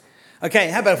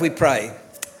Okay, how about if we pray?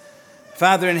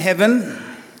 Father in heaven,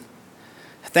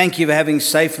 thank you for having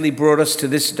safely brought us to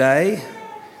this day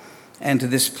and to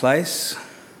this place.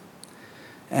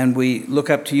 And we look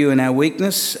up to you in our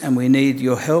weakness, and we need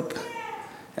your help.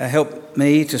 Help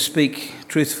me to speak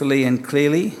truthfully and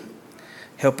clearly.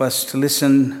 Help us to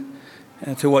listen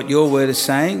to what your word is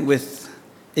saying with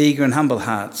eager and humble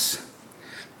hearts,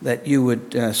 that you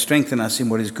would strengthen us in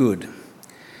what is good.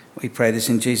 We pray this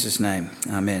in Jesus' name.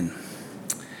 Amen.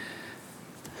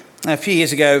 A few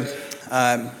years ago,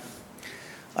 I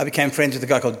became friends with a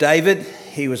guy called David.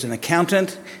 He was an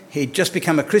accountant. He'd just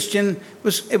become a Christian.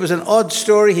 It was an odd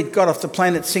story. He'd got off the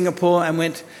plane at Singapore and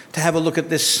went to have a look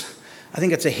at this, I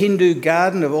think it's a Hindu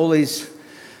garden of all these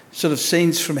sort of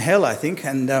scenes from hell, I think.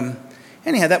 And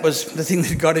anyhow, that was the thing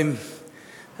that got him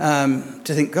to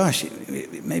think, gosh,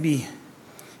 maybe...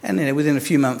 And within a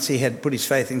few months, he had put his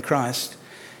faith in Christ.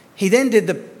 He then did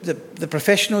the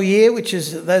professional year, which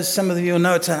is, as some of you will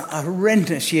know, it's a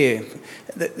horrendous year.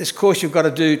 This course you've got to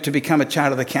do to become a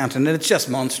chartered accountant, and it's just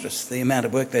monstrous, the amount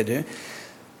of work they do.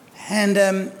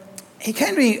 And he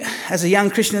came to me as a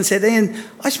young Christian and said, Ian,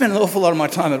 I spent an awful lot of my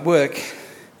time at work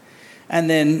and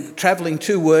then travelling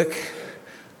to work,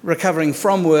 recovering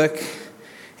from work.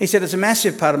 He said it's a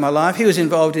massive part of my life. He was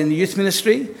involved in the youth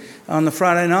ministry on the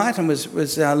Friday night and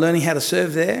was learning how to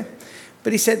serve there.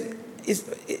 But he said,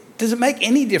 does it make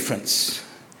any difference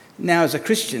now as a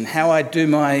Christian how I do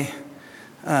my,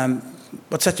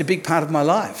 what's such a big part of my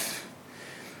life?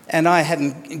 And I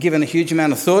hadn't given a huge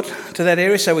amount of thought to that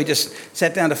area, so we just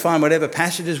sat down to find whatever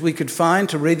passages we could find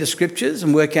to read the scriptures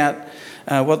and work out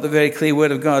what the very clear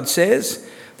word of God says.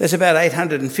 There's about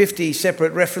 850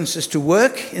 separate references to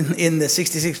work in the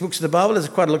 66 books of the Bible. There's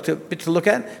quite a bit to look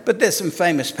at, but there's some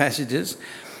famous passages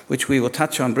which we will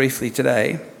touch on briefly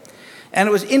today. And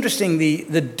it was interesting,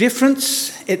 the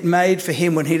difference it made for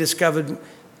him when he discovered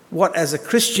what, as a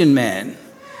Christian man,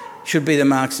 should be the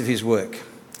marks of his work.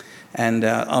 And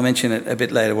I'll mention it a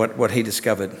bit later, what he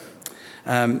discovered.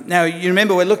 Now, you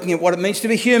remember we're looking at what it means to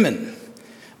be human.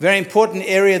 Very important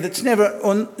area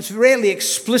it's rarely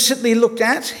explicitly looked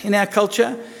at in our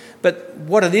culture, but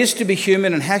what it is to be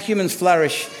human and how humans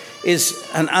flourish is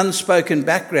an unspoken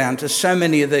background to so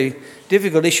many of the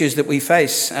difficult issues that we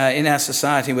face in our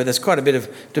society, where there's quite a bit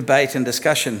of debate and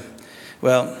discussion.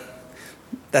 Well,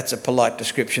 that's a polite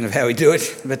description of how we do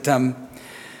it. But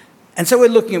and so we're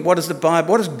looking at what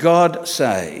does God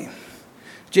say?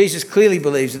 Jesus clearly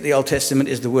believes that the Old Testament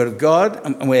is the Word of God,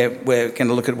 and we're going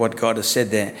to look at what God has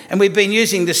said there. And we've been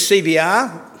using this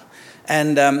CBR,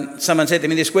 and someone said to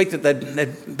me this week that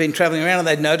they'd been travelling around and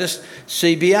they'd noticed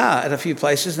CBR at a few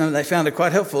places, and they found it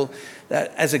quite helpful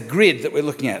as a grid that we're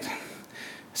looking at.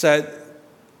 So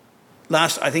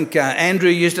I think Andrew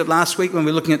used it last week when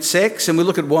we were looking at sex, and we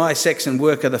look at why sex and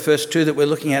work are the first two that we're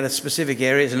looking at specific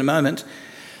areas in a moment.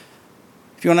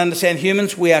 If you want to understand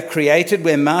humans, we are created,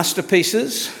 we're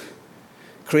masterpieces,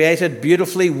 created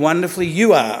beautifully, wonderfully.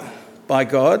 You are by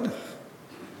God.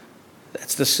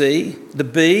 That's the C. The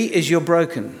B is you're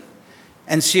broken,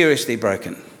 and seriously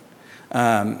broken.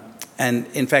 And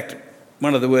in fact,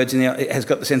 one of the words in there has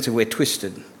got the sense of we're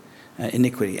twisted,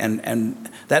 iniquity. And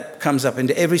that comes up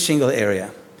into every single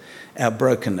area, our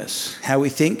brokenness, how we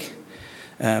think,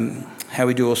 how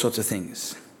we do all sorts of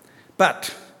things.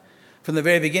 But from the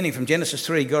very beginning, from Genesis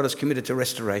 3, God is committed to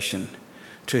restoration,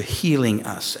 to healing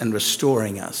us and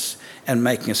restoring us and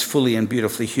making us fully and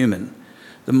beautifully human.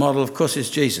 The model, of course, is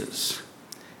Jesus.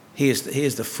 He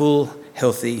is the full,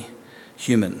 healthy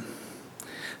human.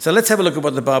 So let's have a look at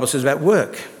what the Bible says about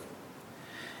work.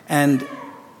 And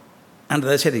under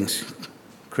those headings,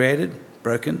 created,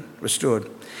 broken, restored.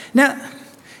 Now,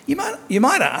 you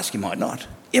might ask, you might not.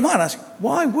 You might ask,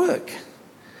 why work?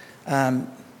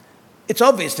 It's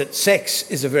obvious that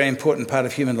sex is a very important part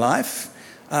of human life,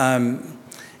 and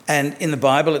in the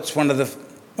Bible, it's one of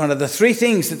the three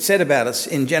things that's said about us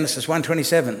in Genesis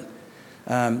 1:27,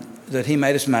 that He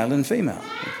made us male and female.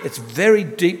 It's very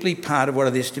deeply part of what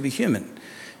it is to be human,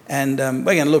 and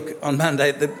we're going to look on Monday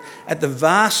at the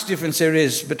vast difference there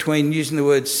is between using the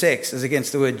word sex as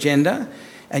against the word gender,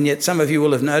 and yet some of you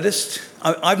will have noticed.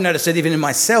 I've noticed it even in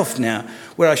myself now,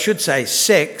 where I should say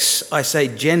sex, I say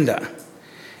gender.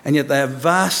 And yet they are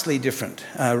vastly different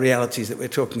realities that we're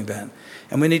talking about.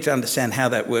 And we need to understand how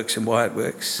that works and why it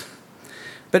works.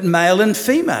 But male and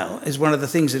female is one of the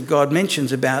things that God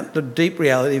mentions about the deep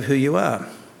reality of who you are.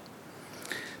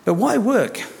 But why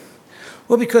work?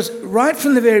 Well, because right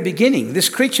from the very beginning, this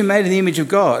creature made in the image of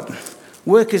God,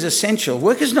 work is essential.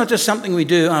 Work is not just something we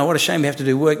do, oh, what a shame we have to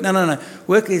do work. No.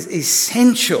 Work is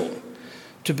essential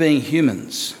to being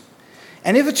humans.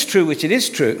 And if it's true, which it is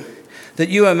true, that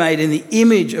you are made in the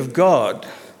image of God,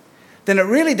 then it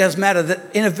really does matter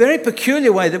that in a very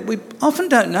peculiar way that we often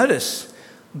don't notice,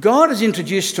 God is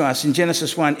introduced to us in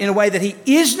Genesis 1 in a way that he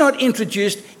is not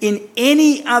introduced in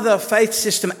any other faith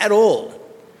system at all,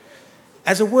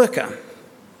 as a worker.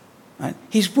 Right?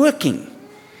 He's working.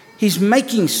 He's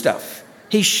making stuff.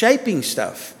 He's shaping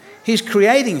stuff. He's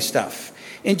creating stuff.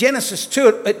 In Genesis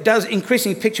 2, it does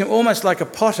increasingly picture him almost like a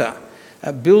potter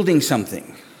building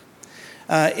something.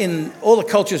 In all the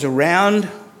cultures around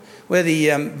where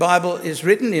the Bible is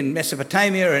written, in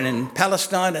Mesopotamia and in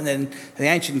Palestine and then the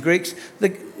ancient Greeks,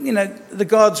 the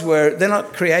gods they're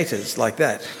not creators like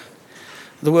that.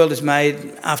 The world is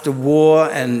made after war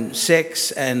and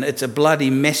sex, and it's a bloody,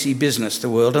 messy business, the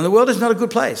world. And the world is not a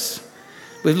good place.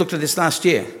 We've looked at this last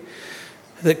year.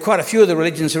 That quite a few of the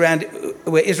religions around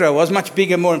where Israel was, much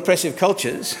bigger, more impressive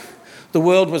cultures, the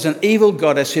world was an evil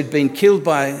goddess who'd been killed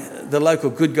by the local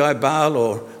good guy Baal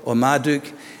or Marduk,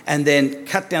 and then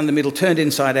cut down the middle, turned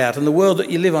inside out. And the world that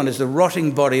you live on is the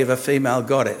rotting body of a female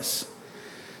goddess.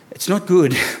 It's not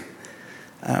good.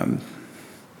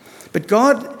 But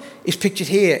God is pictured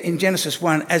here in Genesis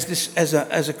 1 as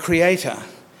a creator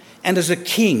and as a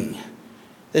king.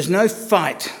 There's no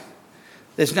fight.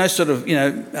 There's no sort of,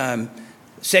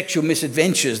 sexual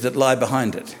misadventures that lie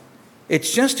behind it.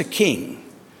 It's just a king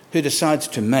who decides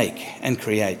to make and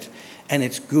create. And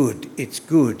it's good, it's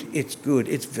good, it's good,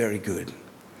 it's very good.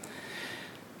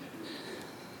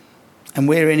 And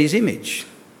we're in his image.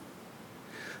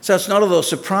 So it's not at all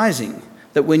surprising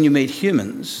that when you meet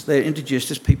humans, they're introduced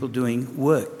as people doing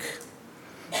work.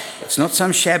 It's not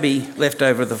some shabby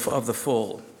leftover of the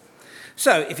fall.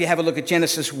 So if you have a look at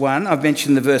Genesis 1, I've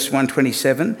mentioned the verse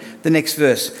 127, the next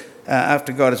verse,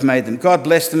 after God has made them. God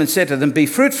blessed them and said to them, be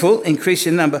fruitful, increase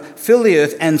in number, fill the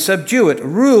earth and subdue it,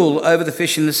 rule over the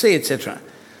fish in the sea, etc.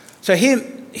 So here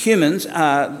humans,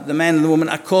 the man and the woman,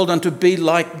 are called on to be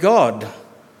like God,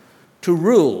 to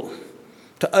rule,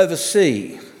 to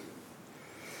oversee.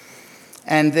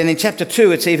 And then in chapter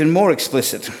 2, it's even more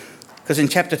explicit, because in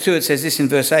chapter 2 it says this in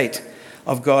verse 8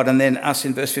 of God, and then us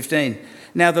in verse 15.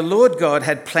 Now the Lord God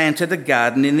had planted a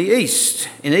garden in the east,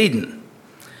 in Eden.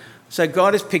 So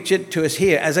God is pictured to us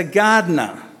here as a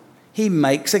gardener. He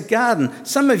makes a garden.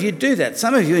 Some of you do that.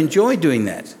 Some of you enjoy doing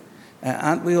that.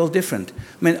 Aren't we all different?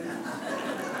 I mean,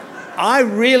 I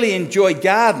really enjoy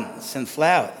gardens and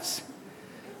flowers.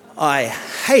 I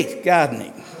hate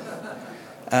gardening.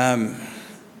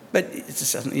 But it's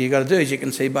just something you've got to do, as you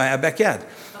can see by our backyard.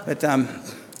 But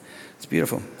it's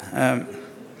beautiful.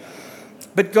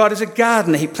 But God is a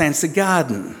gardener. He plants a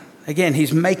garden. Again,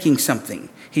 he's making something.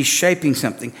 He's shaping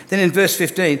something. Then in verse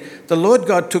 15, the Lord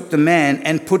God took the man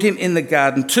and put him in the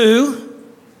garden to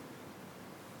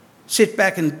sit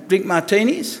back and drink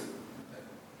martinis,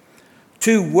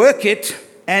 to work it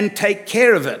and take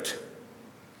care of it.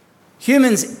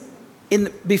 Humans,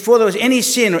 before there was any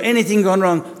sin or anything gone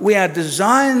wrong, we are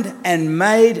designed and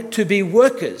made to be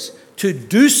workers, to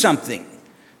do something,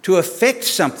 to affect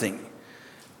something.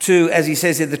 To, as he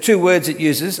says here, the two words it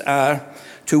uses are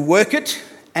to work it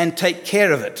and take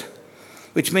care of it,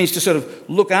 which means to sort of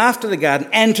look after the garden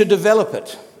and to develop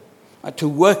it, to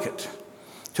work it,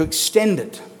 to extend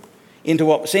it into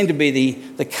what seemed to be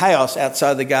the chaos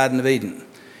outside the Garden of Eden.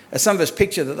 As some of us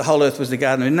picture that the whole earth was the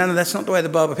Garden of Eden. No, that's not the way the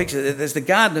Bible pictures it. There's the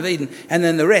Garden of Eden, and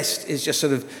then the rest is just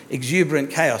sort of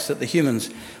exuberant chaos that the humans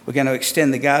were going to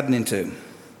extend the garden into.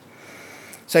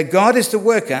 So God is the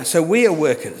worker, so we are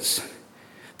workers.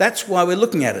 That's why we're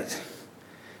looking at it.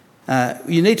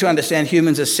 You need to understand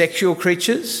humans as sexual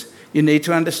creatures. You need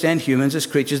to understand humans as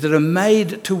creatures that are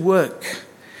made to work.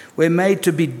 We're made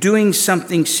to be doing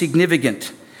something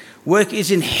significant. Work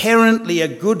is inherently a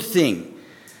good thing.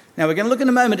 Now, we're going to look in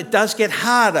a moment. It does get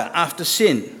harder after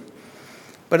sin,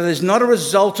 but it is not a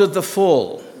result of the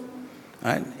fall.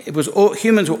 Right?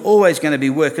 Humans were always going to be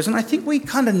workers, and I think we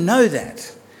kind of know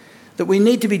that we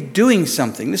need to be doing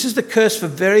something. This is the curse for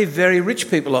very, very rich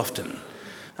people often.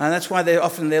 And that's why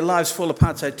often their lives fall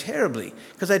apart so terribly,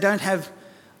 because they don't have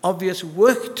obvious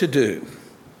work to do.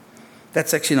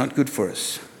 That's actually not good for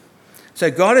us. So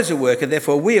God is a worker,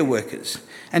 therefore we are workers.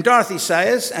 And Dorothy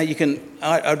Sayers,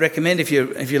 I'd recommend if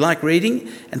you like reading,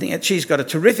 and think that she's got a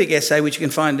terrific essay which you can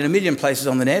find in a million places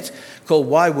on the net called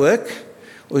Why Work?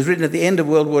 It was written at the end of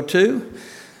World War II.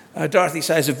 Dorothy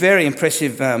Sayers is a very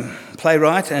impressive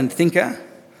playwright and thinker.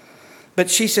 But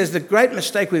she says the great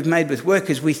mistake we've made with work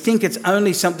is we think it's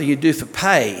only something you do for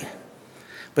pay.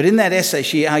 But in that essay,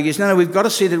 she argues, no, we've got to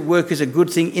see that work is a good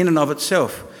thing in and of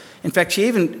itself. In fact, she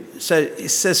even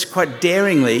says quite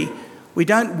daringly, we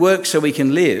don't work so we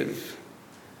can live.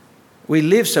 We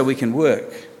live so we can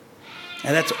work.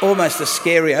 And that's almost a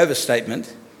scary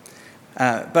overstatement.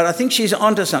 But I think she's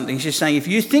onto something. She's saying if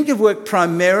you think of work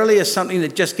primarily as something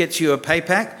that just gets you a pay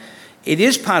pack, it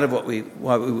is part of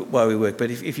why we work.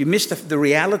 But if you miss the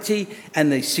reality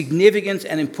and the significance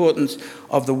and importance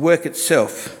of the work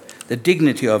itself, the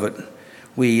dignity of it,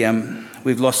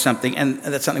 we've lost something. And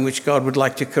that's something which God would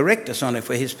like to correct us on if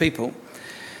we're his people.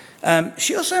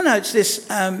 She also notes this,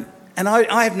 and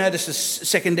I have noticed this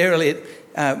secondarily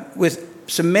with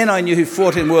some men I knew who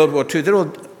fought in World War II.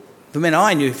 The men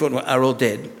I knew who fought are all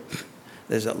dead.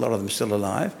 There's a lot of them still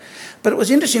alive. But it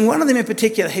was interesting, one of them in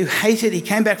particular who he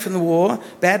came back from the war,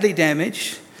 badly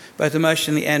damaged, both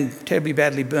emotionally and terribly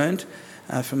badly burned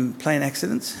from plane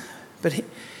accidents. But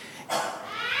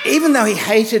even though he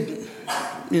hated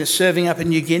serving up in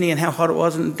New Guinea and how hot it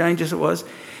was and dangerous it was,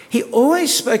 he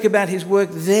always spoke about his work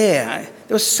there.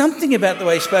 There was something about the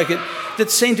way he spoke it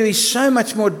that seemed to be so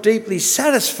much more deeply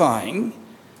satisfying,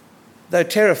 though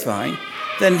terrifying,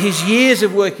 than his years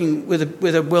of working with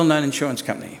a well-known insurance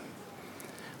company,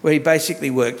 where he basically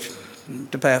worked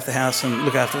to pay off the house and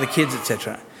look after the kids,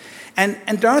 etc.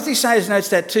 And Dorothy Sayers notes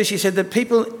that too. She said that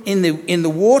people in the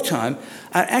wartime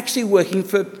are actually working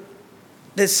for...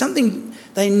 There's something...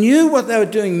 They knew what they were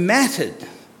doing mattered.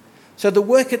 So the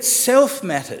work itself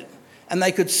mattered, and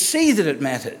they could see that it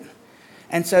mattered.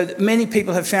 And so many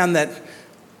people have found that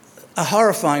a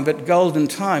horrifying but golden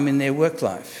time in their work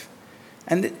life.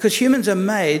 And because humans are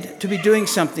made to be doing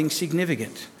something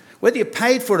significant. Whether you're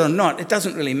paid for it or not, it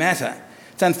doesn't really matter.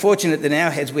 It's unfortunate that in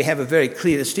our heads we have a very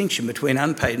clear distinction between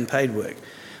unpaid and paid work.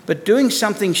 But doing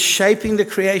something, shaping the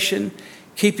creation,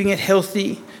 keeping it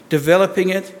healthy, developing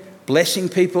it, blessing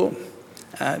people,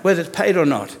 whether it's paid or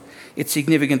not, it's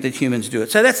significant that humans do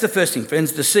it. So that's the first thing,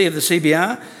 friends, the C of the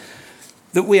CBR,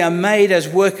 that we are made as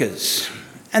workers.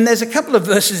 And there's a couple of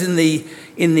verses in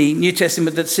the New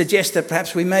Testament that suggest that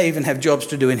perhaps we may even have jobs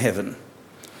to do in heaven.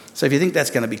 So if you think that's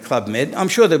going to be Club Med, I'm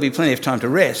sure there'll be plenty of time to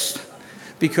rest,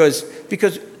 because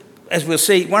as we'll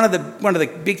see, one of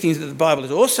the big things that the Bible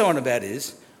is also on about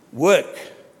is work,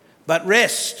 but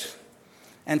rest.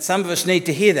 And some of us need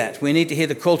to hear that. We need to hear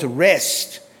the call to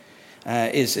rest.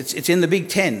 It's in the Big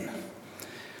Ten.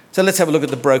 So let's have a look at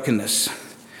the brokenness.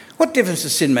 What difference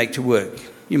does sin make to work?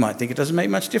 You might think it doesn't make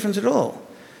much difference at all.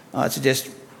 I'd suggest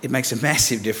it makes a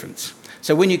massive difference.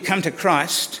 So when you come to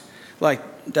Christ,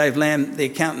 like Dave Lamb, the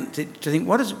accountant, to think,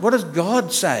 what does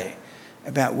God say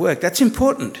about work? That's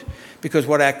important, because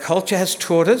what our culture has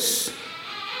taught us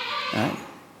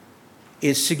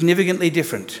is significantly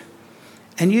different.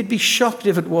 And you'd be shocked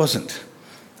if it wasn't.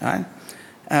 Right?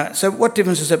 So what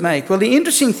difference does it make? Well, the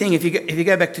interesting thing, if you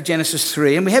go back to Genesis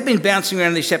 3, and we have been bouncing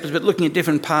around these chapters but looking at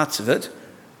different parts of it,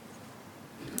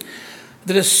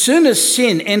 that as soon as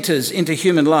sin enters into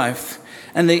human life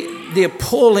and the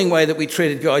appalling way that we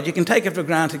treated God, you can take it for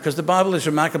granted because the Bible is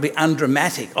remarkably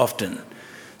undramatic often.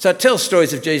 So it tells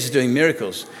stories of Jesus doing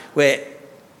miracles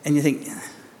and you think,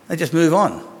 they just move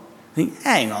on. You think,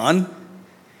 hang on,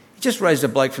 he just raised a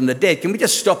bloke from the dead. Can we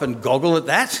just stop and goggle at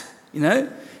that,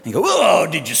 And go, oh,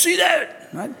 did you see that?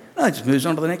 Right? No, it just moves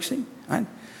on to the next thing, right?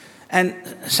 And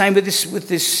same with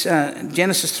this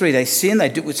Genesis 3. They sin, they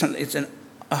do it with something. It's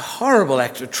a horrible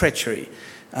act of treachery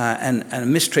and a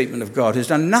mistreatment of God, who's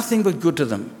done nothing but good to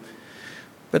them.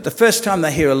 But the first time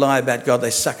they hear a lie about God,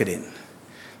 they suck it in,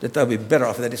 that they'll be better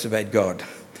off if they disobeyed God,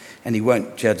 and he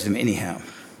won't judge them anyhow.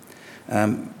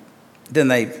 Then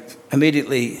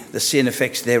the sin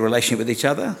affects their relationship with each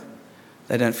other.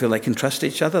 They don't feel they can trust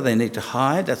each other. They need to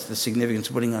hide. That's the significance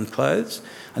of putting on clothes.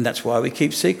 And that's why we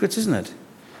keep secrets, isn't it?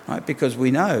 Right? Because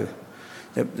we know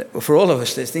that for all of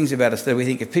us, there's things about us that we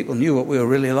think if people knew what we were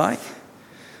really like,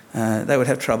 they would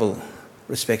have trouble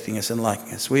respecting us and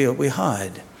liking us. We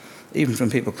hide, even from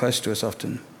people close to us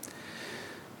often.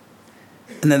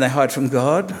 And then they hide from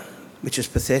God, which is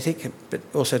pathetic, but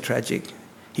also tragic.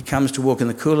 He comes to walk in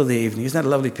the cool of the evening. Isn't that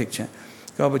a lovely picture?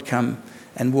 God would come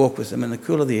and walk with them in the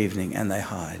cool of the evening, and they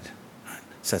hide.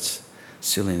 Such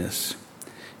silliness.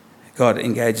 God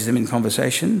engages them in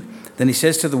conversation. Then he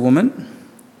says to the woman,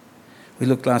 we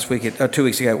looked 2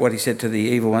 weeks ago at what he said to the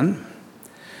evil one.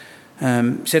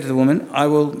 Said to the woman, I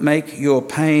will make your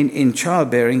pain in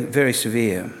childbearing very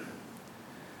severe.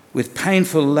 With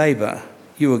painful labour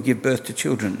you will give birth to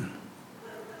children.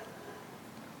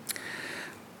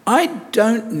 I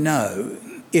don't know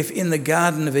if in the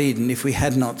Garden of Eden, if we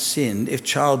had not sinned, if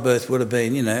childbirth would have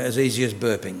been, as easy as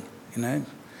burping,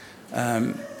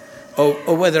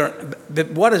 or whether. But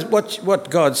what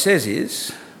God says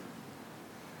is,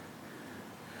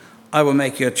 I will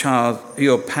make your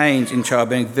pains in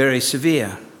childbearing very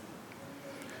severe.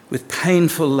 With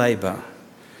painful labour,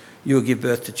 you will give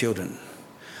birth to children.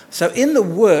 So in the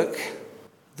work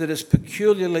that is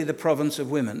peculiarly the province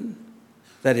of women,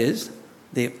 that is,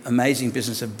 the amazing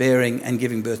business of bearing and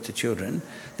giving birth to children,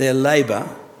 their labour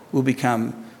will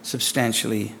become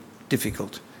substantially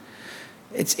difficult.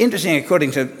 It's interesting,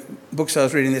 according to books I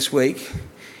was reading this week,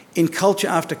 in culture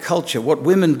after culture, what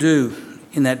women do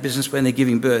in that business when they're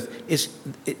giving birth is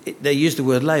they use the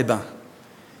word labour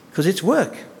because it's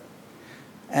work.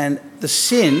 And the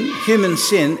sin, human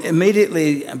sin,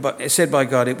 immediately said by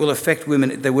God, it will affect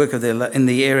women, their work in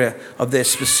the area of their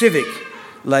specific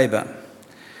labour.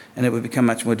 And it will become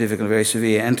much more difficult, very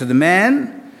severe. And to the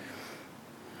man,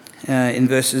 in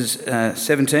verses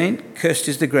 17, cursed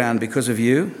is the ground because of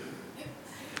you.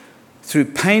 Through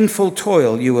painful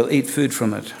toil you will eat food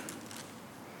from it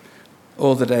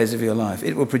all the days of your life.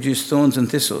 It will produce thorns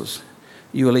and thistles.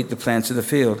 You will eat the plants of the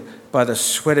field. By the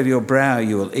sweat of your brow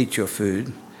you will eat your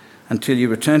food until you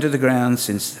return to the ground,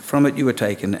 since from it you were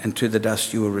taken, and to the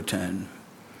dust you will return.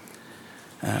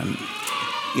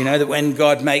 You know that when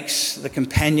God makes the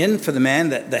companion for the man,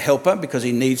 the helper, because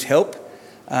he needs help,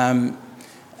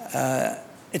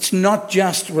 it's not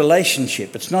just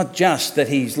relationship. It's not just that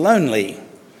he's lonely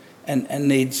and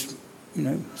needs,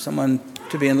 someone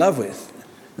to be in love with,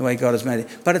 the way God has made it.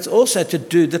 But it's also to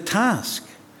do the task,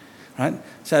 right?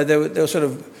 So there were sort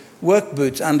of work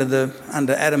boots under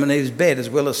Adam and Eve's bed as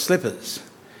well as slippers,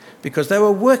 because they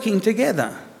were working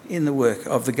together in the work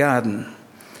of the garden.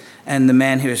 And the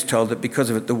man here is told that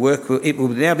because of it, it will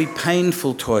now be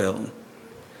painful toil,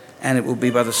 and it will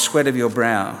be by the sweat of your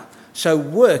brow. So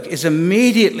work is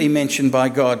immediately mentioned by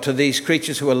God to these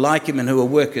creatures who are like him and who are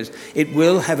workers. It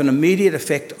will have an immediate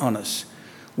effect on us.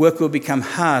 Work will become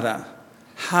harder,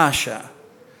 harsher,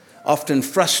 often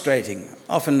frustrating,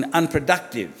 often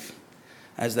unproductive,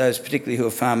 as those particularly who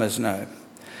are farmers know.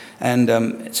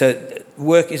 And so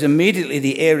work is immediately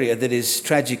the area that is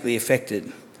tragically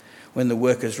affected when the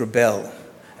workers rebel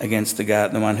against the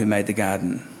one who made the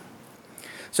garden.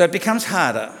 So it becomes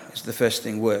harder, is the first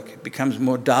thing, work. It becomes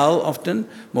more dull often,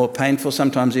 more painful,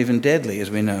 sometimes even deadly, as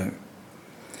we know.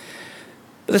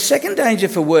 But the second danger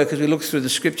for work, as we look through the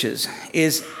scriptures,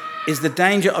 is the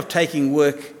danger of taking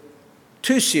work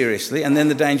too seriously, and then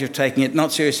the danger of taking it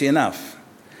not seriously enough.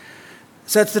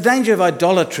 So it's the danger of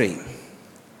idolatry,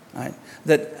 right?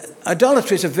 That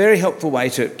idolatry is a very helpful way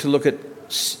to look at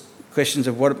questions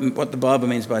of what the Bible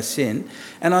means by sin.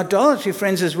 And idolatry,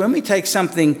 friends, is when we take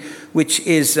something which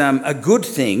is a good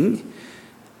thing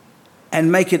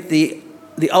and make it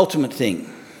the ultimate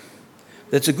thing.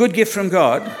 That's a good gift from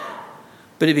God,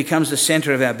 but it becomes the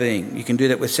centre of our being. You can do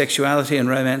that with sexuality and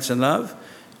romance and love.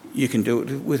 You can do it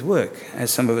with work,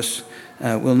 as some of us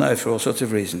will know for all sorts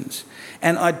of reasons.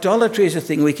 And idolatry is a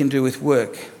thing we can do with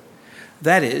work.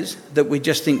 That is, that we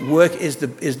just think work is the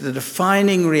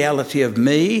defining reality of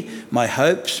me, my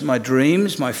hopes, my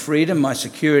dreams, my freedom, my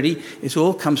security. It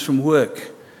all comes from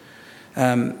work.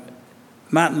 Martin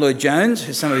Lloyd-Jones,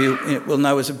 who some of you will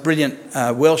know as a brilliant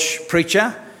Welsh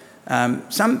preacher,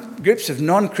 some groups of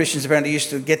non-Christians apparently used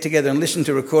to get together and listen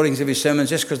to recordings of his sermons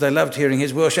just because they loved hearing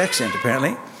his Welsh accent,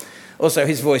 apparently. Also,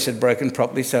 his voice had broken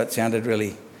properly, so it sounded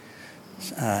really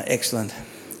excellent.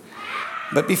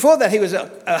 But before that, he was a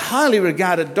highly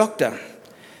regarded doctor.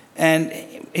 And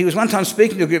he was one time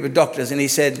speaking to a group of doctors, and he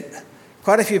said,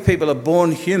 quite a few people are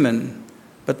born human,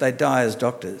 but they die as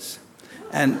doctors.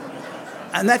 And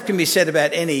that can be said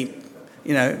about any,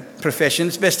 profession.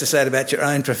 It's best to say it about your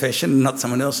own profession, not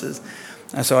someone else's.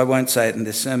 So I won't say it in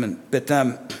this sermon. But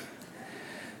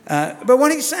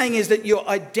what he's saying is that your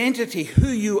identity, who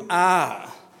you are,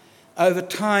 over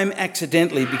time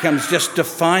accidentally becomes just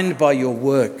defined by your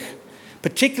work,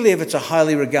 particularly if it's a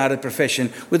highly regarded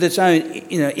profession with its own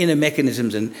inner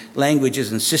mechanisms and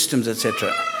languages and systems,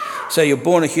 etc. So you're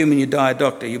born a human, you die a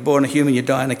doctor. You're born a human, you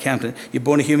die an accountant. You're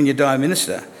born a human, you die a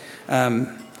minister.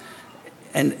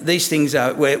 And these things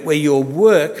are where your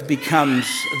work becomes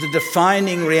the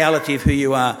defining reality of who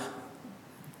you are.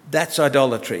 That's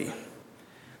idolatry.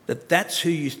 That's who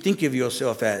you think of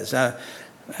yourself as. A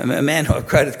man who I've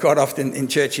quoted quite often in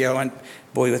church here, I won't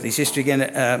bore you with his history again,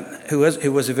 who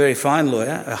was a very fine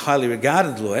lawyer, a highly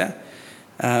regarded lawyer.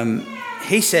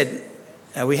 He said,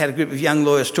 we had a group of young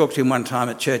lawyers talk to him one time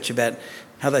at church about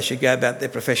how they should go about their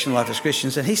professional life as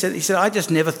Christians. And he said, I just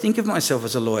never think of myself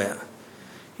as a lawyer.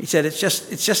 He said, it's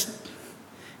just,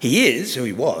 he is who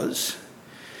he was,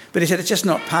 but he said, it's just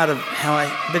not part of how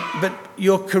but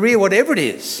your career, whatever it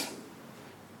is,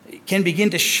 can begin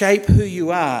to shape who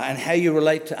you are and how you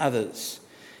relate to others.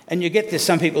 And you get this,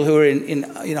 some people who are in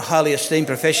highly esteemed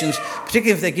professions,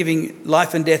 particularly if they're giving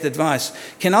life and death advice,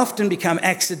 can often become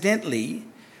accidentally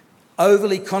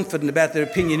overly confident about their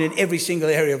opinion in every single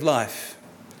area of life.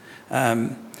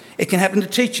 It can happen to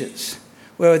teachers,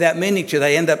 where without meaning to,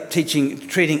 they end up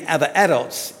treating other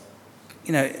adults,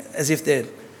 as if they're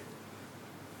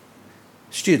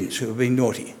students who are being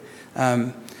naughty.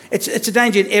 It's a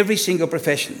danger in every single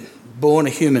profession, born a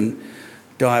human,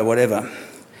 die whatever.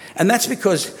 And that's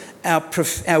because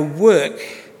our work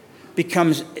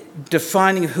becomes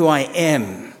defining who I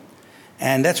am.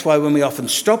 And that's why when we often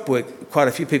stop work, quite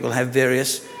a few people have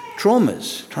various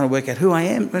traumas, trying to work out who I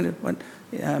am.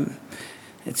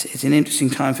 It's an interesting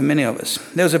time for many of us.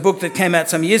 There was a book that came out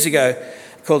some years ago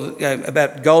called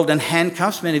about golden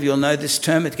handcuffs. Many of you will know this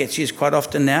term. It gets used quite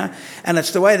often now. And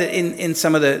it's the way that in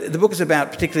some of the book is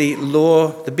about particularly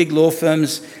the big law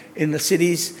firms in the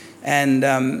cities and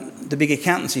the big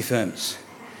accountancy firms.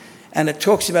 And it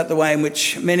talks about the way in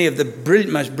which many of the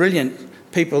most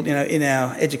brilliant people, in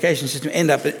our education system end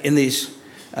up in these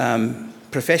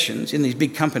professions, in these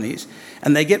big companies,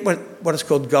 and they get what is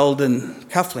called golden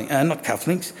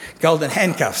golden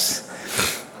handcuffs.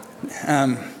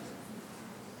 And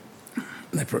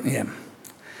the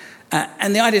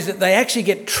idea is that they actually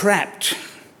get trapped.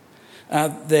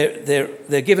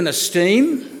 They're given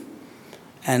esteem,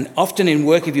 and often in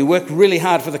work, if you work really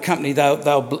hard for the company,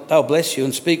 they'll bless you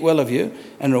and speak well of you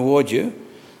and reward you.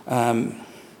 And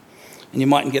you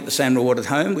mightn't get the same reward at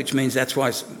home, which means that's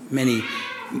why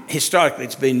historically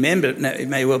it's been men, but it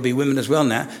may well be women as well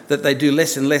now, that they do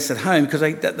less and less at home because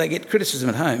they get criticism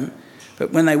at home.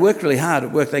 But when they work really hard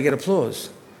at work, they get applause.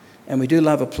 And we do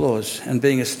love applause and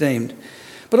being esteemed.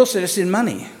 But also just in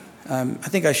money. I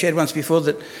think I shared once before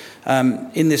that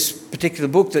in this particular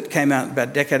book that came out about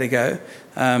a decade ago,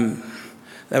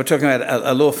 they were talking about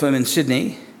a law firm in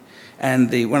Sydney, and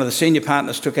one of the senior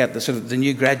partners took out the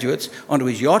new graduates onto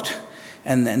his yacht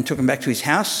and then took them back to his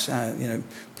house,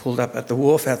 pulled up at the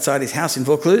wharf outside his house in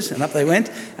Vaucluse, and up they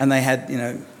went, and they had,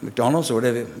 McDonald's or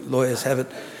whatever lawyers have it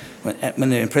when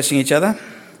they're impressing each other.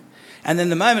 And then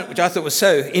the moment, which I thought was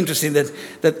so interesting,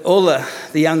 that all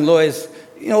the young lawyers,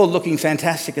 all looking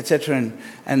fantastic, etc.,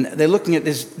 and they're looking at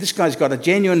this guy's got a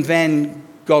genuine Van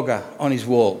Gogh on his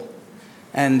wall.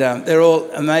 And they're all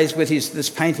amazed with this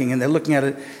painting, and they're looking at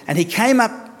it. And he came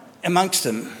up amongst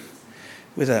them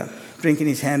with a drink in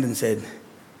his hand and said,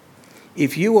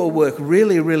 "If you all work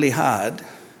really, really hard,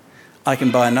 I can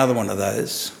buy another one of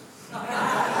those."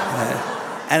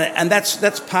 And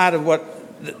that's part of what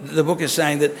the book is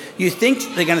saying, that you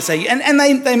think they're going to say, and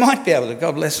they might be able to,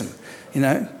 God bless them,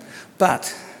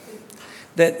 but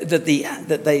that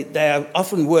they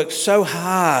often work so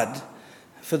hard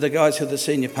for the guys who are the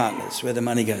senior partners, where the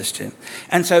money goes to.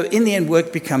 And so in the end,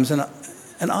 work becomes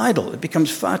an idol. It becomes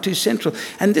far too central.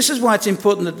 And this is why it's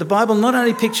important that the Bible not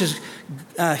only pictures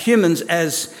humans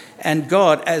and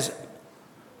God as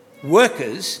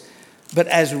workers, but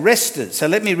as resters. So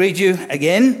let me read you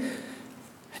again.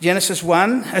 Genesis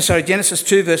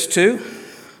 2, verse 2.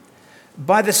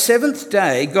 By the seventh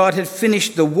day, God had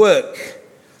finished the work.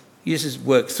 He uses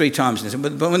work 3 times in this,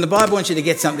 but when the Bible wants you to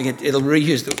get something, it'll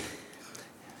reuse the.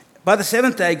 By the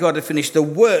seventh day, God had finished the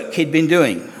work he'd been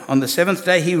doing. On the seventh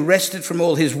day, he rested from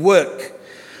all his work.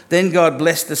 Then God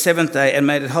blessed the seventh day and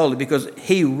made it holy, because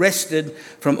he rested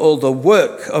from all the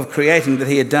work of creating that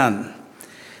he had done.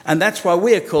 And that's why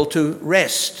we are called to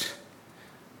rest.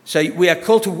 So we are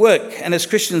called to work, and as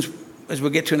Christians, as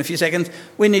we'll get to in a few seconds,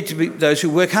 we need to be those who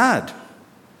work hard.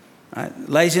 Right?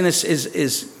 Laziness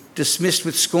is dismissed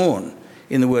with scorn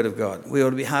in the Word of God. We ought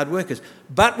to be hard workers.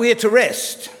 But we are to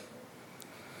rest.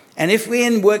 And if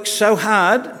we work so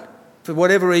hard, for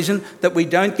whatever reason, that we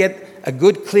don't get a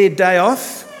good, clear day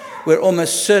off, we're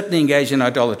almost certainly engaged in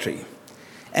idolatry.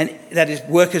 And that is,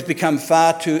 work has become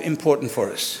far too important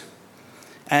for us.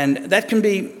 And that can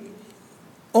be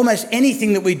almost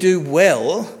anything that we do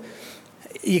well.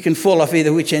 You can fall off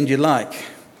either which end you like.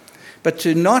 But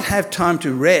to not have time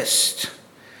to rest,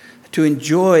 to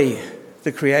enjoy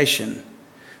the creation,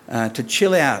 to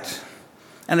chill out.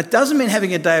 And it doesn't mean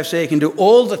having a day off so you can do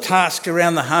all the tasks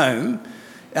around the home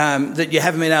that you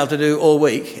haven't been able to do all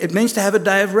week. It means to have a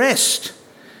day of rest.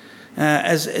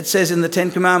 As it says in the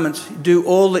 10 Commandments, do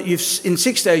all that in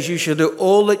 6 days you shall do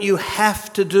all that you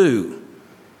have to do.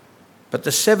 But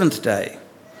the seventh day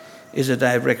is a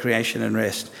day of recreation and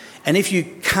rest. And if you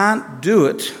can't do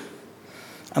it,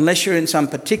 unless you're in some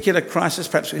particular crisis,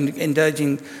 perhaps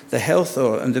indulging the health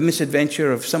or the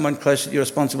misadventure of someone close that you're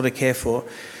responsible to care for,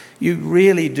 you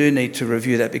really do need to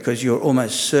review that, because you're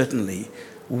almost certainly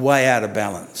way out of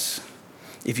balance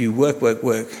if you work,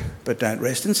 but don't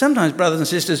rest. And sometimes, brothers and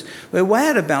sisters, we're way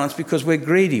out of balance because we're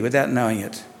greedy without knowing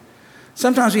it.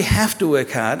 Sometimes we have to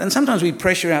work hard, and sometimes we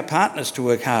pressure our partners to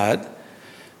work hard,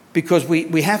 because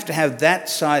we have to have that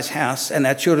size house and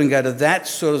our children go to that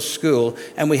sort of school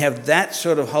and we have that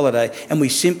sort of holiday and we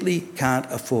simply can't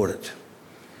afford it.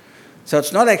 So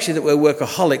it's not actually that we're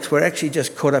workaholics, we're actually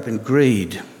just caught up in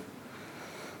greed.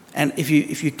 And if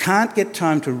you can't get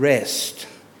time to rest,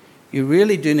 you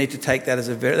really do need to take that as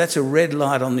that's a red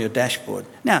light on your dashboard.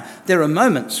 Now, there are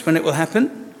moments when it will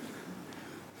happen,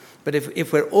 but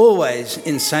if we're always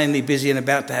insanely busy and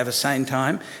about to have a sane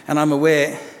time, and I'm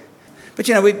aware... But,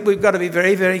 we've got to be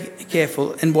very, very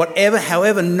careful in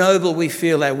however noble we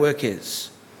feel our work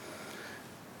is,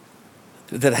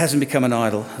 that it hasn't become an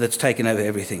idol that's taken over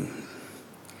everything.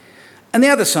 And the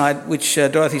other side, which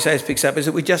Dorothy Sayers picks up, is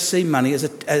that we just see money as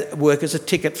work as a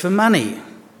ticket for money,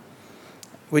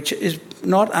 which is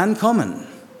not uncommon,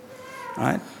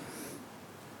 right?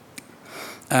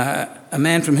 A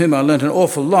man from whom I learned an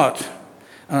awful lot,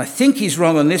 and I think he's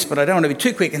wrong on this, but I don't want to be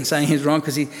too quick in saying he's wrong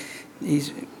because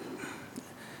he's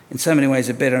in so many ways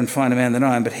a better and finer man than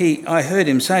I am, but I heard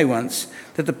him say once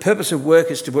that the purpose of work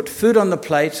is to put food on the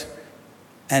plate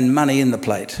and money in the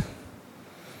plate.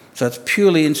 So it's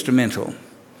purely instrumental.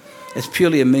 It's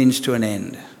purely a means to an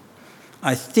end.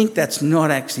 I think that's not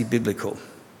actually biblical.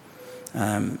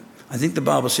 I think the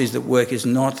Bible says that work is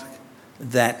not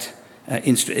that,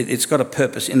 it's got a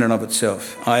purpose in and of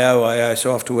itself. I owe,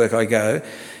 so off to work I go.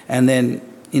 And then,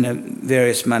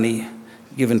 various money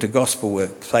given to gospel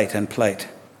work, plate and plate.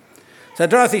 So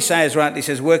Dorothy Sayers rightly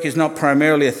says, work is not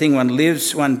primarily a thing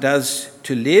one does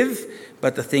to live,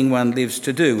 but the thing one lives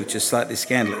to do, which is slightly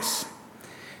scandalous.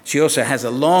 She also has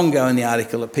a long go in the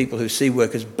article of people who see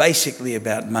work as basically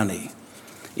about money.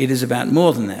 It is about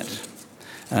more than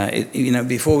that.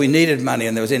 Before we needed money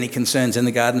and there was any concerns in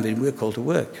the garden, we were called to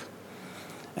work.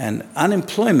 And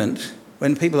unemployment,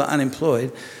 when people are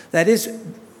unemployed, that is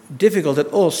difficult at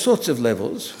all sorts of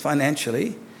levels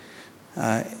financially.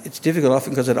 It's difficult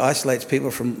often because it isolates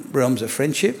people from realms of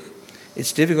friendship.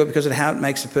 It's difficult because of how it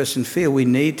makes a person feel. We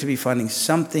need to be finding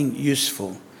something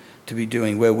useful to be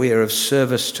doing where we are of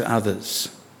service to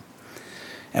others.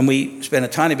 And we spent a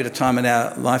tiny bit of time in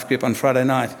our life group on Friday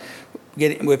night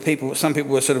where some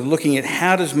people were sort of looking at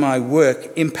how does my work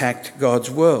impact God's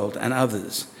world and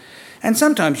others. And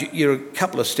sometimes you're a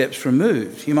couple of steps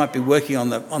removed. You might be working on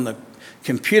the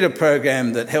computer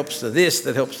program that helps to this,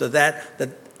 that helps to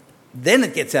that then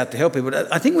it gets out to help people.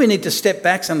 I think we need to step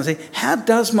back some and say, how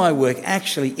does my work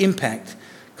actually impact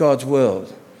God's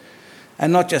world?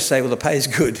 And not just say, well, the pay is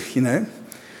good,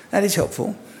 That is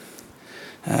helpful.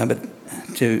 But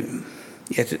to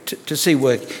see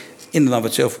work in and of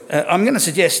itself. I'm going to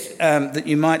suggest that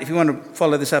you might, if you want to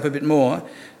follow this up a bit more,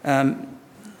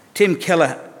 Tim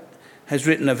Keller has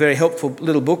written a very helpful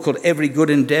little book called Every Good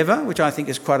Endeavour, which I think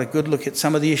is quite a good look at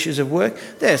some of the issues of work.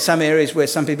 There are some areas where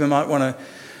some people might want to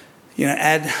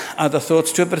add other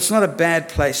thoughts to it, but it's not a bad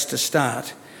place to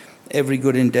start. Every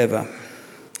good endeavour.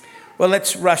 Well,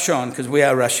 let's rush on, because we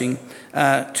are rushing,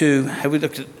 to have we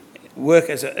looked at work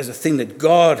as a thing that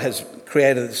God has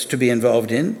created us to be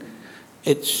involved in.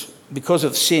 It's because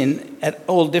of sin, at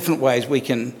all different ways we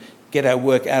can get our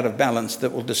work out of balance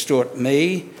that will distort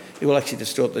me, it will actually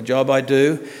distort the job I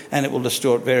do, and it will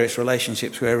distort various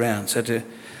relationships we're around. So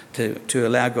to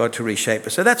allow God to reshape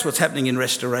us. So that's what's happening in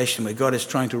restoration, where God is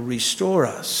trying to restore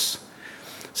us.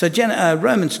 So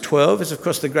Romans 12 is, of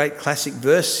course, the great classic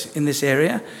verse in this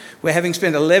area. We're having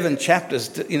spent 11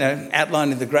 chapters,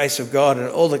 outlining the grace of God and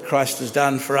all that Christ has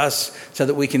done for us so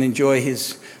that we can enjoy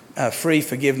his free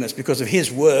forgiveness because of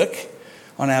his work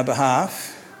on our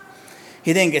behalf.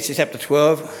 He then gets to chapter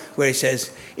 12 where he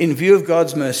says, in view of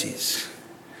God's mercies,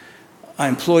 I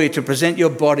implore you to present your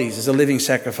bodies as a living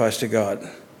sacrifice to God.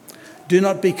 Do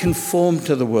not be conformed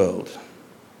to the world,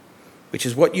 which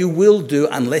is what you will do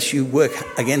unless you work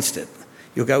against it.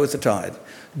 You'll go with the tide.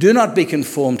 Do not be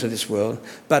conformed to this world,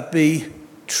 but be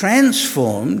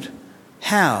transformed.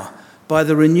 How? By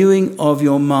the renewing of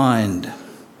your mind.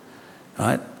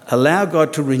 Right? Allow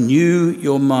God to renew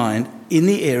your mind in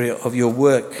the area of your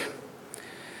work.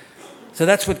 So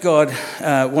that's what God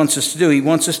wants us to do. He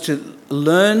wants us to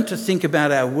learn to think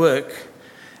about our work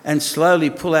and slowly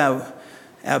pull our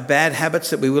bad habits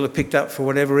that we will have picked up for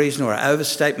whatever reason, or our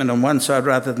overstatement on one side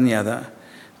rather than the other,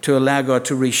 to allow God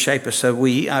to reshape us so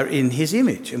we are in his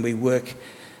image and we work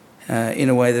in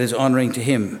a way that is honouring to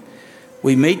him.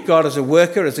 We meet God as a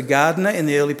worker, as a gardener in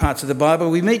the early parts of the Bible.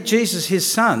 We meet Jesus, his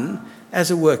son, as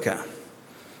a worker.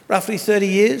 Roughly 30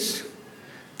 years,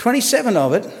 27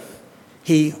 of it,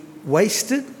 he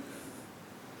wasted?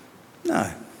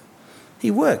 No.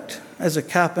 He worked as a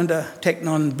carpenter,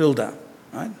 technon builder,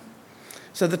 right?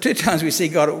 So the two times we see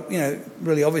God,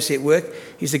 really obviously at work,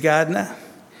 he's a gardener,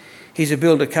 he's a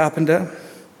builder, carpenter.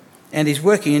 and he's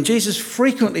working. And Jesus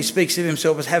frequently speaks of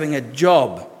himself as having a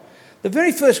job. The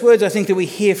very first words I think that we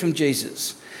hear from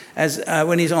Jesus as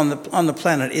when he's on the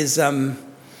planet is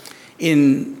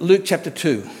in Luke chapter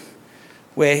 2,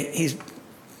 where he's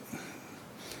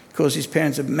caused his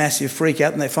parents a massive freak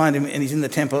out, and they find him and he's in the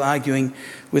temple arguing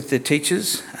with the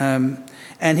teachers.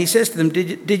 And he says to them,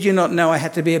 did you not know I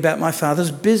had to be about my Father's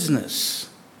business?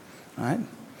 Right?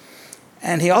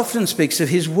 And he often speaks of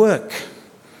his work.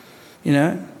 You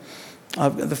know,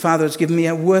 the Father has given me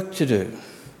a work to do.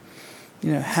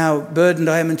 You know, how burdened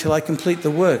I am until I complete the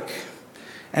work.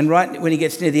 And right when he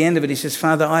gets near the end of it, he says,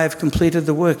 Father, I have completed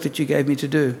the work that you gave me to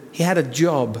do. He had a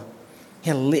job. He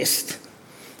had a list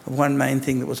of one main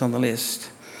thing that was on the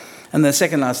list. And the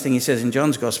second last thing he says in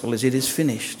John's Gospel is, it is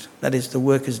finished. That is, the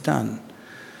work is done.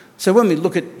 So when we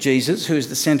look at Jesus, who is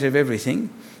the centre of everything,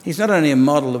 he's not only a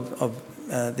model of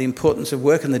the importance of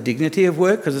work and the dignity of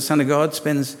work, because the Son of God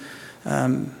spends at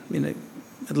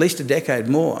least a decade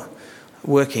more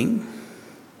working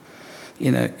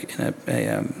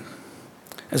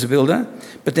as a builder,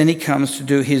 but then he comes to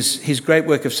do his great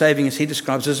work of saving us. He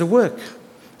describes as a work.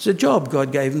 It's a job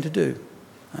God gave him to do.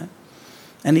 Right?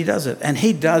 And he does it. And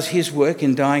he does his work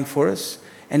in dying for us,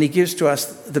 and he gives to us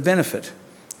the benefit.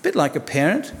 A bit like a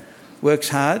parent works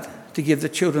hard to give the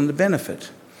children the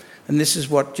benefit. And this is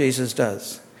what Jesus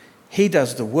does. He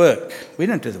does the work. We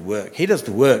don't do the work. He does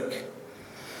the work.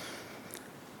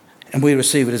 And we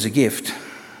receive it as a gift.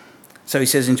 So he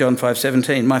says in John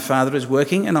 5:17, my Father is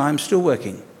working and I am still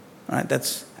working. Right?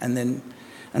 And then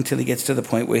until he gets to the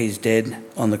point where he's dead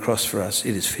on the cross for us,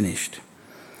 it is finished.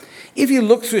 If you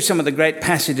look through some of the great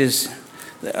passages,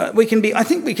 I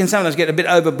think we can sometimes get a bit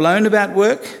overblown about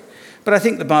work, but I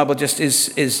think the Bible just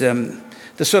is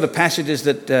the sort of passages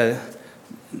that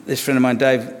this friend of mine,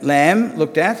 Dave Lamb,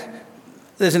 looked at.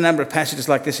 There's a number of passages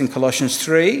like this in Colossians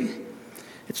 3.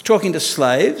 It's talking to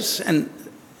slaves, and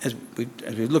as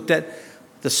we looked at,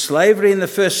 the slavery in the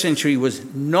first century was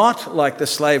not like the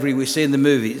slavery we see in the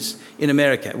movies in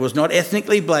America. It was not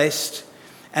ethnically based,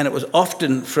 and it was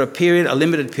often for a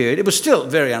limited period. It was still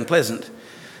very unpleasant,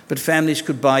 but families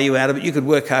could buy you out of it. You could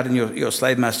work hard and your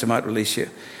slave master might release you.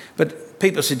 But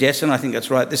people suggest, and I think that's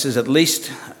right, this is at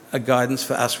least a guidance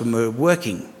for us when we're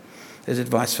working. There's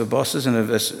advice for bosses and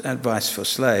advice for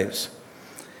slaves.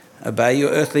 Obey your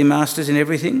earthly masters in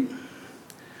everything,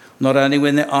 not only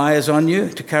when their eye is on you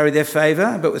to carry their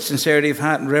favour, but with sincerity of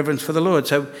heart and reverence for the Lord.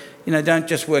 So, don't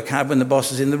just work hard when the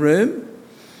boss is in the room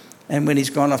and when he's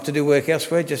gone off to do work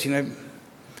elsewhere, just,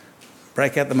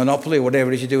 break out the Monopoly or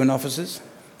whatever it is you do in offices.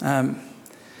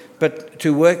 But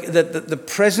to work, that the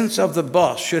presence of the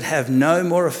boss should have no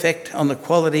more effect on the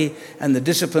quality and the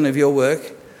discipline of your work,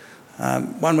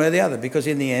 one way or the other, because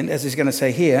in the end, as he's going to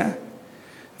say here,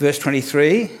 verse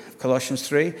 23, Colossians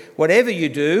 3, whatever you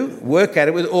do, work at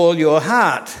it with all your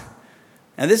heart.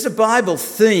 Now, this is a Bible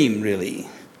theme, really.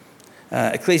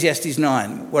 Ecclesiastes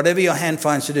 9, whatever your hand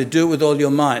finds to do it with all your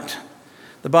might.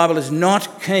 The Bible is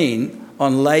not keen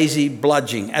on lazy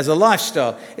bludging as a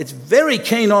lifestyle. It's very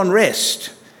keen on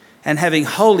rest and having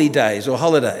holy days or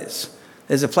holidays.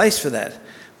 There's a place for that.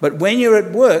 But when you're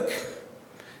at work,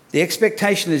 the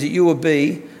expectation is that you will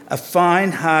be a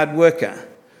fine, hard worker.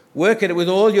 Work at it with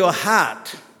all your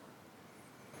heart.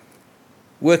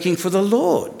 Working for the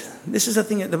Lord. This is the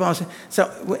thing that the Bible says. So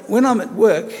when I'm at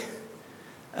work,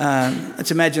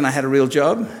 let's imagine I had a real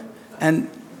job, and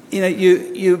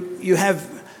you have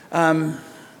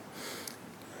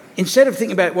instead of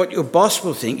thinking about what your boss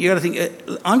will think, you've got to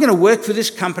think, I'm going to work for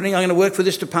this company, I'm going to work for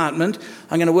this department,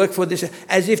 I'm going to work for this,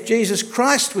 as if Jesus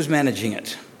Christ was managing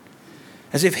it,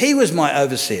 as if he was my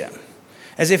overseer,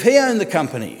 as if he owned the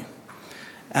company,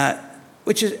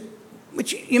 which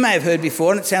you may have heard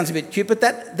before, and it sounds a bit cute, but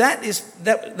that is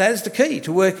the key,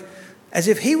 to work as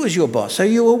if he was your boss. So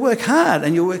you will work hard,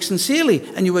 and you'll work sincerely,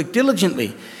 and you work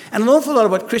diligently. And an awful lot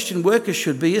of what Christian workers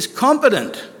should be is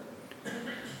competent.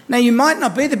 Now, you might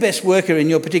not be the best worker in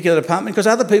your particular department because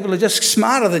other people are just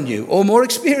smarter than you or more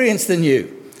experienced than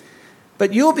you.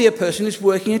 But you'll be a person who's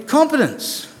working at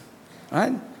competence,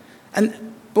 right?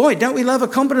 And boy, don't we love a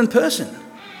competent person?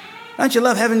 Don't you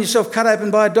love having yourself cut open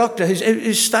by a doctor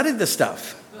who's studied the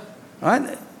stuff,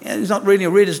 right? He's not reading a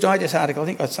Reader's Digest article, I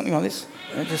think, or something like this.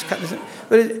 Just cut this,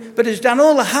 but who's done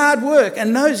all the hard work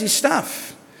and knows his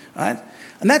stuff, right?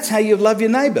 And that's how you love your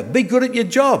neighbour. Be good at your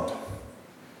job.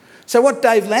 So what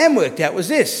Dave Lamb worked out was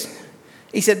this.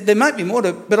 He said, there might be more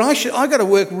to, but I got to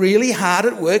work really hard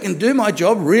at work and do my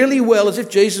job really well as if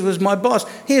Jesus was my boss.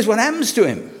 Here's what happens to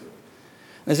him.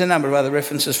 There's a number of other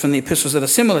references from the epistles that are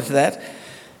similar to that.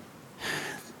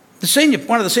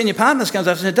 One of the senior partners comes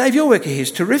up and says, Dave, your work here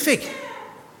is terrific.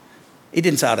 He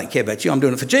didn't say, I don't care about you, I'm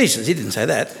doing it for Jesus. He didn't say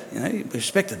that. He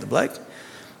respected the bloke.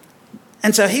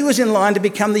 And so he was in line to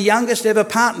become the youngest ever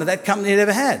partner that company had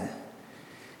ever had.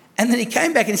 And then he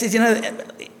came back and he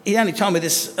said, he only told me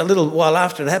this a little while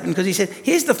after it happened, because he said,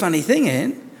 here's the funny thing,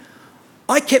 Ian.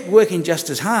 I kept working just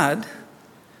as hard,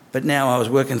 but now I was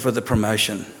working for the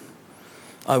promotion.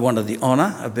 I wanted the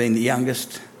honour of being the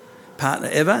youngest partner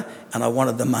ever, and I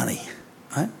wanted the money.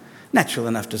 Right? Natural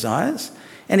enough desires.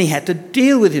 And he had to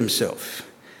deal with himself.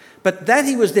 But that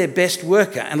he was their best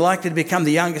worker and likely to become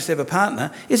the youngest ever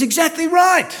partner is exactly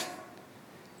right.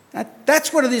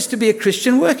 That's what it is to be a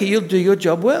Christian worker. You'll do your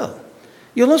job well.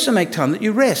 You'll also make time that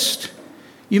you rest.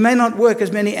 You may not work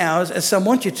as many hours as some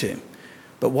want you to,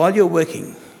 but while you're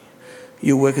working,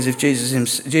 you work as if Jesus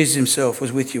himself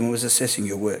was with you and was assessing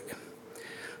your work.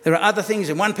 There are other things.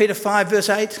 In 1 Peter 5 verse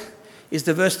 8 is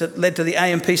the verse that led to the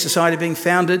AMP Society being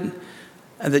founded,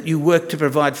 and that you work to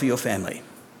provide for your family.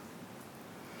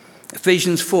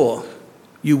 Ephesians 4,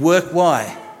 you work,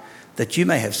 why? That you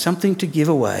may have something to give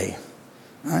away.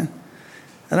 Right?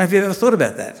 I don't know if you've ever thought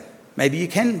about that. Maybe you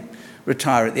can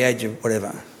retire at the age of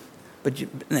whatever.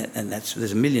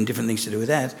 There's a million different things to do with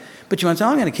that. But you might say,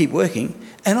 I'm going to keep working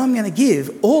and I'm going to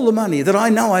give all the money that I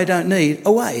know I don't need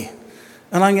away.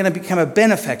 And I'm going to become a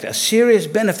benefactor, a serious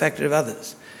benefactor of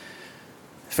others.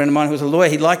 A friend of mine who was a lawyer,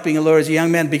 he liked being a lawyer as a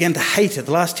young man, began to hate it.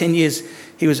 The last 10 years,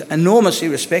 he was enormously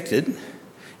respected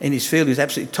in his field. He was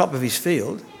absolutely top of his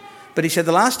field. But he said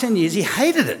the last 10 years, he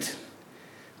hated it.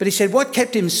 But he said what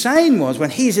kept him sane was when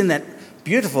he's in that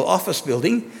beautiful office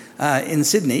building in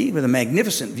Sydney with a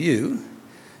magnificent view,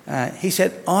 he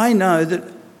said, I know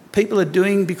that people are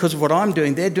doing, because of what I'm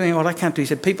doing, they're doing what I can't do. He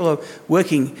said people are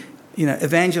working,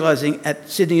 evangelising at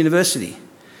Sydney University,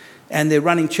 and they're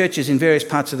running churches in various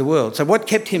parts of the world. So what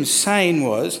kept him sane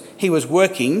was he was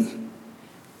working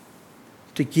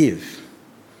to give.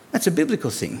 That's a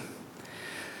biblical thing,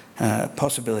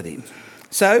 possibility.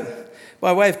 So,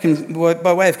 by way of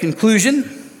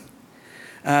conclusion,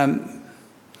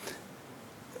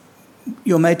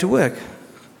 you're made to work.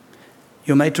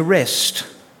 You're made to rest.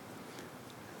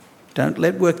 Don't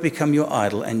let work become your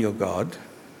idol and your God,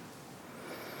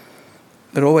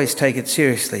 but always take it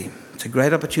seriously. It's a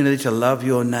great opportunity to love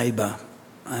your neighbour,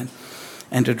 right?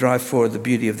 And to drive forward the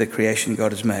beauty of the creation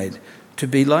God has made, to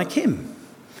be like him,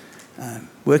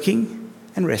 working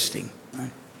and resting.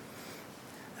 Right?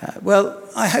 Well,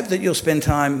 I hope that you'll spend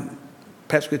time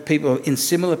perhaps with people in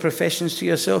similar professions to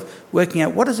yourself, working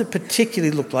out what does it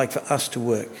particularly look like for us to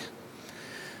work.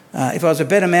 If I was a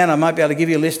better man, I might be able to give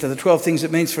you a list of the 12 things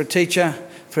it means for a teacher,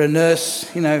 for a nurse,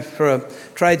 for a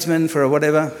tradesman, for a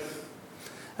whatever.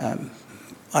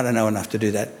 I don't know enough to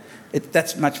do that.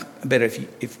 That's much better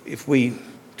if we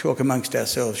talk amongst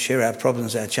ourselves, share our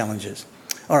problems, our challenges.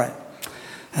 All right,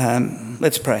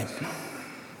 let's pray.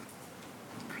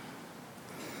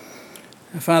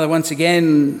 Father, once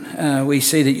again, we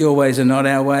see that your ways are not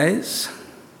our ways.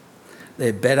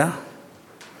 They're better.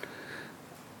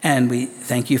 And we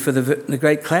thank you for the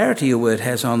great clarity your word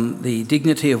has on the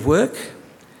dignity of work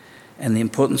and the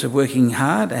importance of working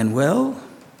hard and well,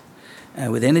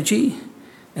 with energy,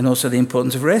 and also the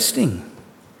importance of resting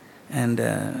and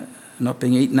not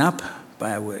being eaten up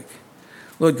by our work.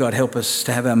 Lord God, help us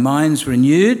to have our minds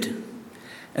renewed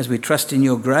as we trust in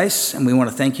your grace. And we want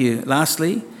to thank you,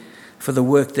 lastly, for the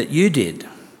work that you did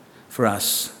for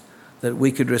us, that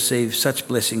we could receive such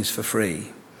blessings for free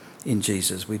in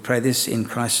Jesus. We pray this in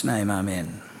Christ's name,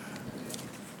 amen.